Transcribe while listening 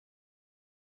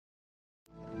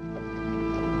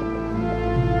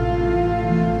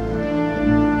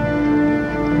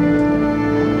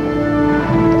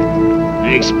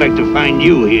expect to find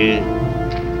you here.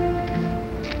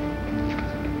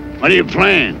 What are your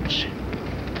plans?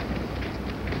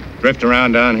 Drift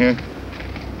around down here.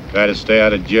 Try to stay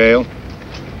out of jail.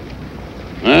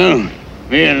 Well,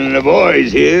 me and the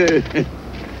boys here,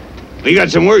 we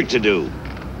got some work to do.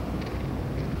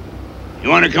 You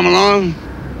want to come along?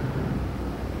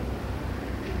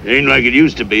 It ain't like it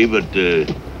used to be, but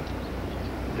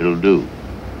it'll do.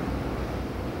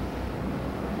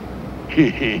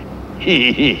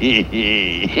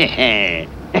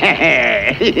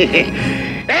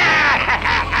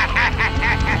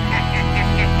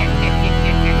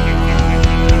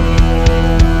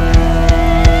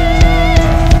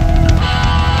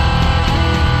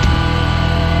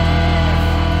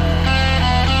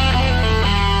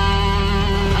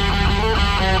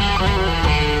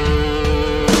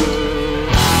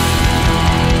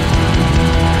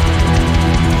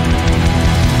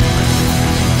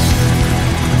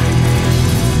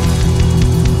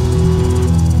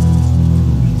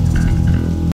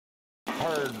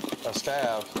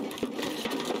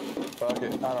 Fuck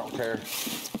it, I don't care.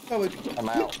 I'm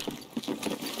out.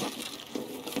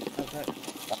 Okay.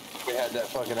 We had that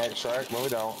fucking extract, but we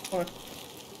don't. What?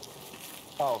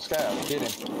 Oh, Scav, get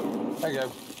him. There you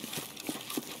go.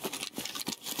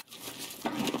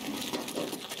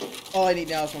 All I need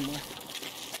now is one more.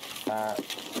 Alright.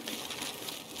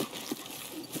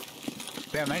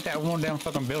 Damn, ain't that one damn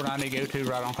fucking building I need to go to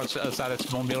right on the other side of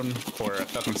this one building for a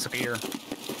fucking skier?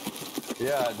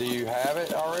 Yeah, do you have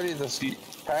it already? This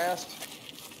passed?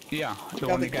 Yeah, the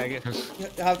one you gotta get You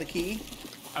have the key?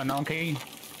 a known key?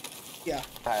 Yeah.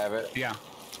 I have it. Yeah.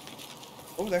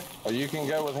 Over there. Well, you can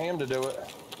go with him to do it.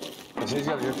 Because he's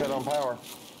got to get cut on power.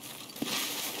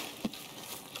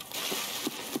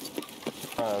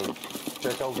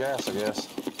 Check old gas, I guess.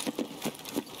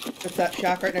 Just that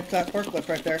shack right next to that forklift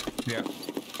right there. Yeah.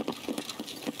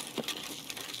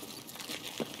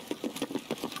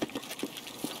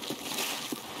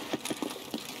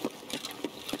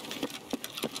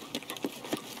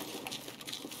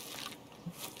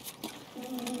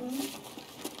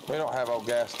 We don't have old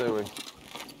gas, do we?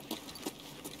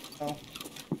 Oh.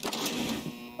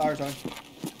 Power's on.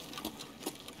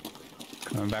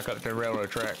 Coming back up to the railroad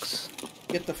tracks.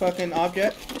 Get the fucking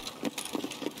object.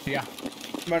 Yeah.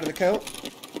 Come out of the coat.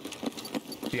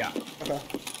 Yeah. Okay.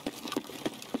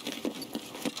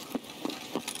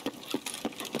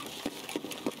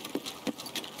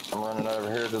 I'm running over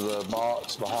here to the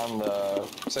box behind the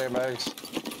sandbags.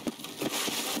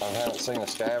 I haven't seen a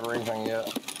Scav or anything yet.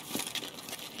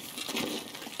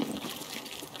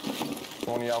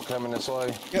 One of y'all coming this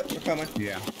way? Yep, they're coming.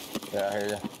 Yeah. Yeah, I hear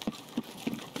you.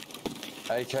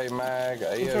 AK mag,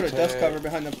 AO Some sort of dust cover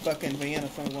behind the fucking van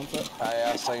if someone wants it. Hey,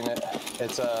 I seen it.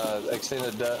 It's a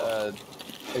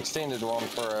extended one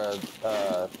for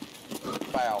a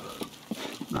foul.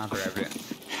 I grabbed it.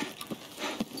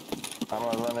 I'm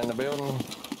gonna run in the building.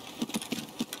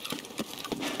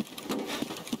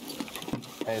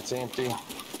 It's empty.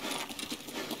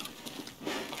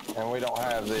 And we don't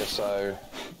have this, so...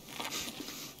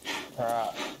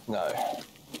 Alright, no.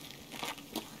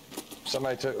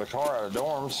 Somebody took the car out of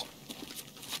dorms.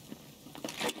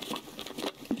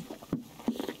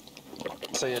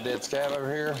 See a dead Scav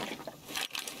over here?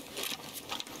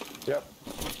 Yep.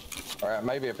 Alright,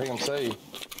 maybe a PMC.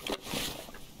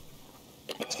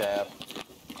 Scav.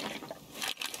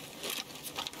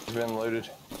 He's been looted.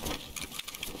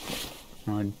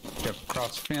 I jump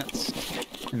across the fence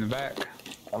in the back.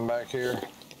 I'm back here.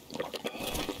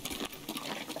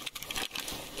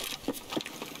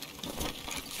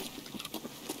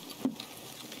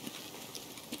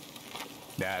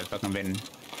 Yeah, it's fucking been.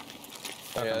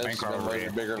 Yeah, this bank has been robbery.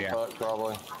 looted bigger than fuck,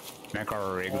 probably. Bank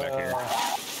robbery back here.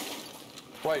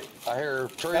 Wait, I hear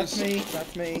trees. That's me.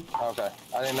 That's me. Okay.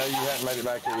 I didn't know you hadn't made it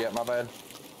back here yet. My bad.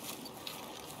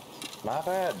 My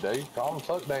bad, dude. Calm the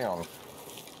fuck down.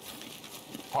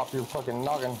 Pop your fucking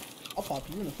noggin. I'll pop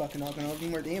you in the fucking noggin. I'll do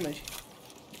more damage.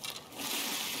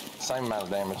 Same amount of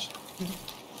damage.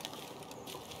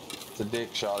 It's a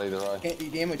dick shot either way. Can't do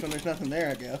damage when there's nothing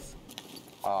there, I guess.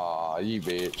 Aw, you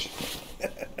bitch.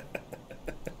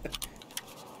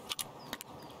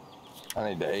 I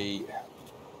need to eat.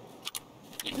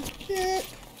 Shit.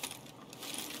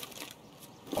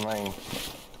 I mean,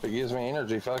 if it gives me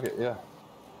energy, fuck it, yeah.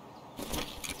 I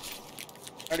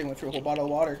already went through a whole bottle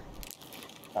of water.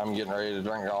 I'm getting ready to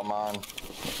drink all mine.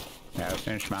 Yeah, I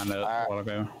finished mine up a while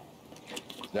ago.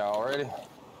 Y'all ready?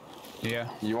 Yeah.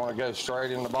 You want to go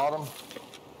straight in the bottom?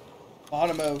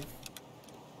 Bottom of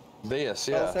This,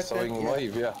 yeah, sector? so we can Yeah.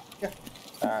 leave, yeah. Yeah.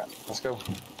 Alright, let's go.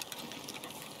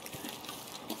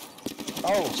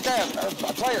 Oh, Scav,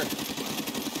 a player.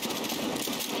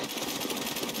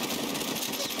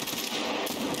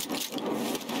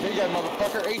 go,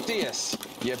 motherfucker. Eat this,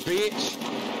 you bitch.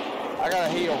 I gotta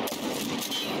heal.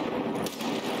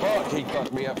 Fuck, he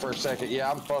fucked me up for a second.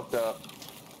 Yeah, I'm fucked up.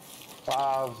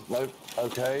 5, nope.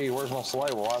 Okay, where's my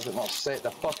sleigh? Why is it not set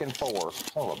to fucking 4?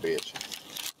 Son of a bitch.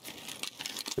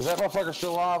 Is that motherfucker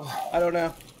still alive? I don't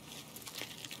know.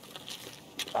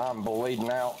 I'm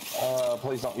bleeding out.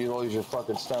 Please don't you lose your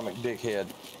fucking stomach, dickhead.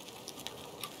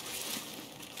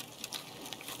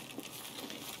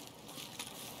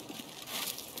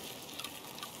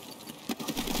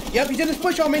 Yep, he's in this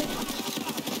bush on me.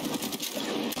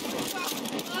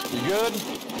 You good?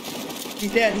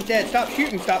 He's dead, he's dead. Stop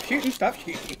shooting, stop shooting, stop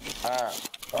shooting. Alright.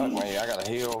 Fuck me, I gotta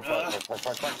heal. Fuck.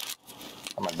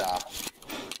 I'm gonna die.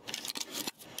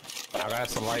 I got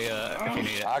some lay if you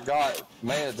need it. I got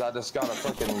meds, I just gotta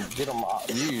fucking get them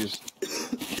used.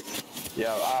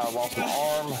 Yeah, I lost my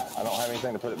arm. I don't have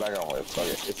anything to put it back on with, so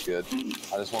it's good.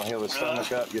 I just wanna heal this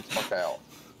stomach up, get the fuck out.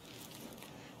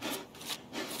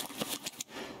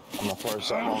 I'm gonna throw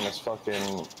something on this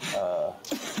fucking,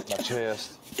 my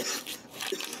chest.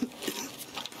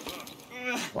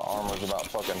 My armor's about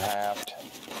fucking halved.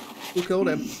 Who killed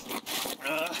him?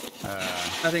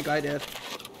 I think I did.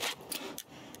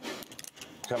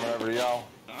 Coming over to y'all.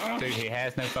 Dude, he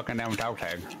has no fucking damn dog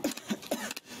tag.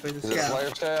 There's a Is it a scout.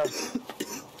 player tab?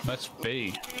 Must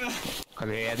be. Because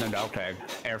he has no dog tag.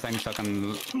 Everything's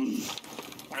fucking...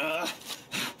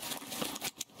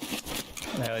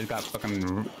 Hell, he's got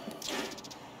fucking...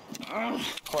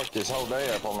 Fucked his whole day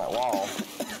up on that wall.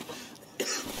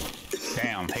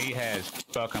 Damn, he has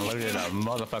fucking looted a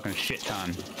motherfucking shit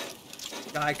ton.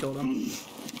 I killed him.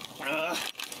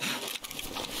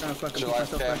 I'm fucking Your put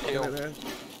last myself tab back kill? together there.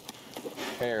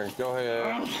 Here, go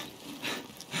ahead.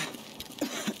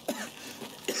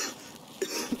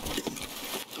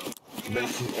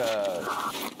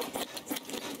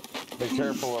 Be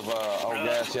careful of old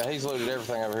gas. Yeah, he's looted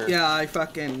everything over here. Yeah, I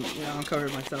fucking, I'm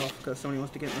covered myself because somebody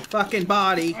wants to get in my fucking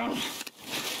body.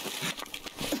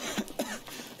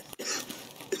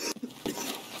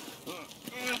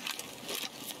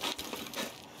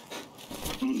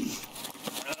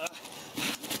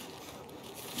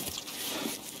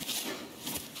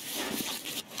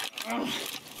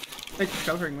 Thanks for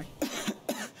covering me.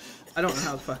 I don't know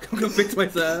how the fuck I'm gonna fix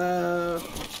myself.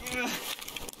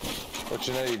 What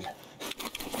you need?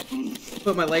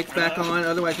 Put my legs back on,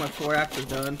 otherwise my thorax is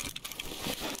done.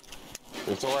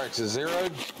 Your thorax is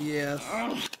zeroed? Yes.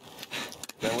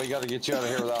 Then we got to get you out of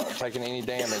here without taking any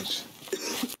damage.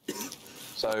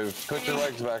 So put your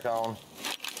legs back on.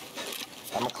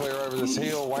 I'm gonna clear over this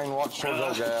hill. Wayne, watch towards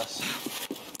old gas.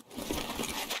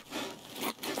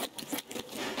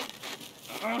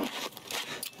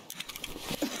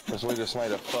 Because we just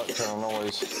made a fuck ton of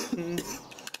noise.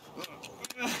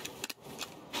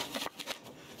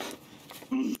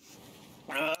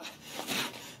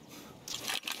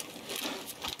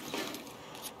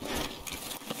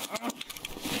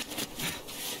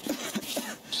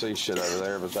 See shit over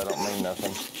there, but that don't mean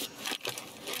nothing.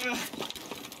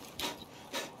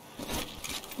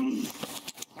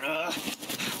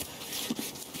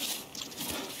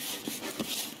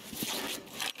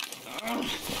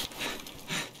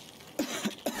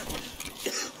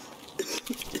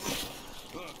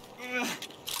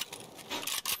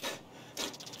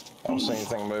 I don't see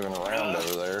anything moving around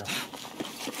over there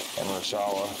in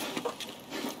Rashala.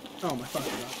 Oh my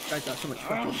fucking god. I got so much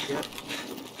fucking shit.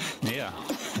 Yeah.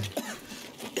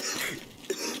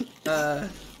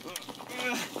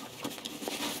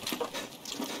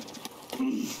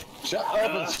 Shut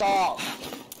up and stop!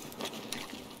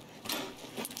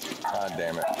 God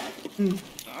damn it.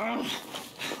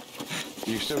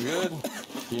 You still good?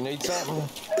 You need something?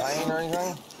 Pain or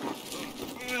anything?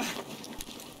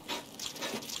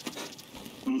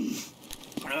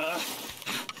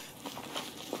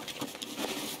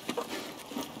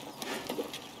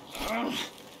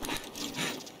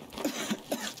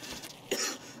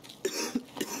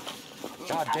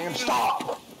 God damn,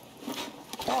 stop!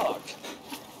 Fuck!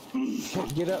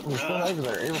 Can't get up and just run over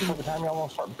there every fucking time y'all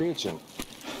want to start bitching.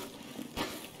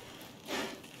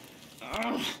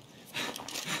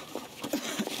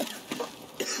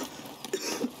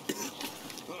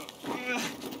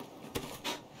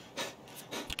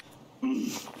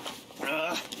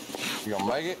 You gonna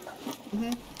make it?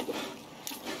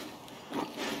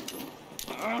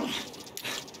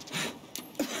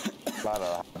 A lot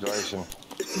of hydration.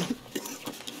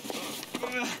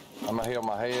 I'm gonna heal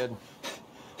my head.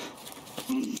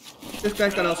 This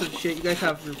guy's got all sorts of shit. You guys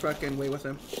have your fucking way with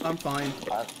him. I'm fine.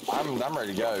 I'm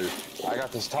ready to go. I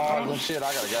got this tongs and shit.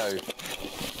 I gotta go.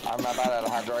 I'm about out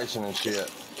of hydration and shit.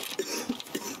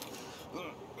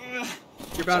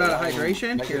 You're about out of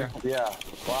hydration? Here. Yeah.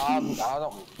 Well, I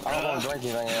don't want to drink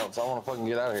anything else. I want to fucking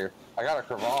get out of here. I got a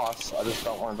crevasse. I just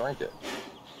don't want to drink it.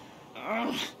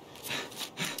 I'm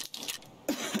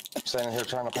standing here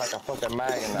trying to pack a fucking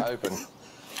mag in the open.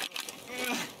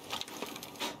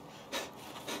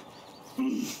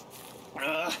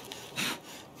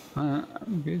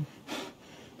 I'm good.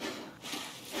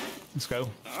 Let's go.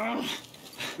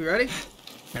 You ready?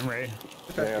 I'm ready.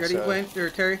 Okay, Yeah, you ready, so- Wayne? Or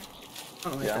Terry?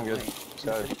 Oh, Yeah, I'm good.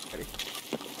 Let's go. Ready.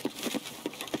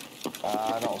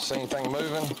 I don't see anything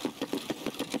moving.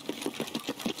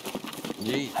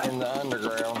 Yeet in the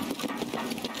underground.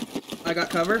 I got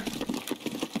cover.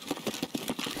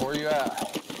 Where you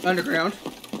at? Underground.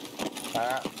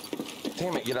 Alright.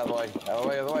 Damn it, get out of the way. Out of the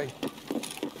way, out of the way.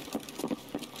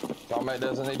 Soulmate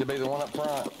doesn't need to be the one up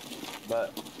front,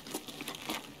 but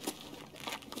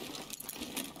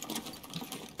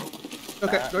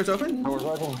Okay, Alright. door's open. doors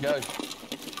open. Go.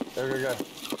 Go.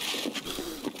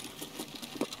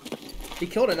 He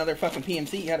killed another fucking PMC.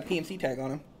 He had a PMC tag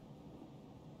on him.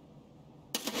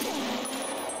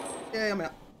 Yeah, I'm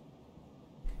out.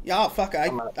 Yeah, oh, fuck.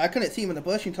 I couldn't see him in the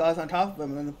bush until I was on top of him,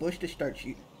 and then the bush just started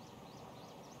shooting.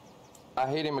 I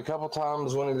hit him a couple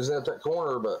times when he was at that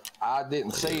corner, but I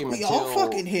didn't see him We until... all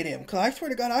fucking hit him, because I swear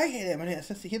to God I hit him, and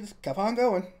since he just kept on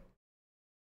going.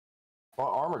 What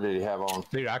armor did he have on?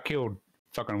 Dude, I killed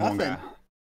fucking one guy. Nothing.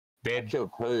 Dead. Killed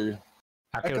two.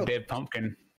 I killed Dead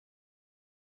Pumpkin.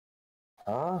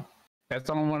 Huh? That's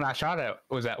the only one I shot at,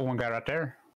 was that one guy right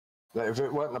there. If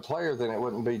it wasn't a player, then it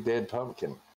wouldn't be Dead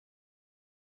Pumpkin.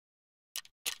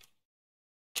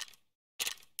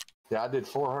 Yeah, I did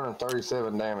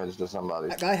 437 damage to somebody.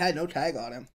 That guy had no tag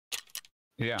on him.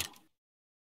 Yeah.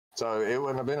 So it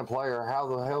wouldn't have been a player. How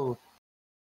the hell...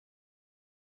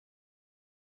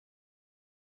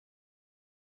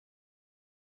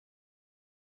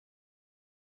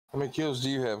 How many kills do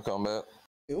you have, Combat?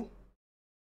 2.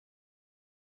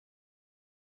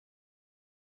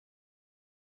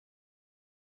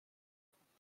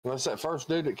 Unless that first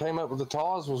dude that came up with the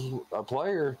TAWs was a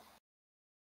player.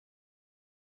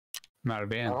 Might have I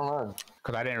been. don't know.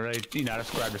 Because I didn't really, I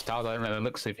just grabbed his towels. I didn't really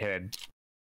look see if he had.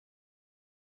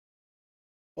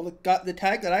 Well, the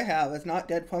tag that I have is not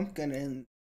Dead Pumpkin, and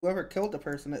whoever killed the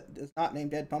person is not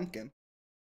named Dead Pumpkin.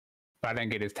 But I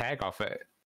didn't get his tag off it.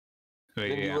 But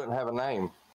Then you yeah. wouldn't have a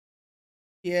name.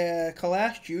 Yeah,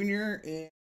 Kalash Jr. is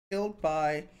killed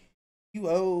by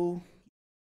UO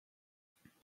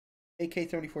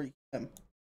AK-74 UM.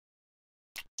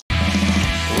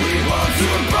 We want to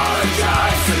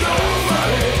apologize to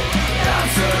nobody.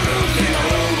 Absolutely.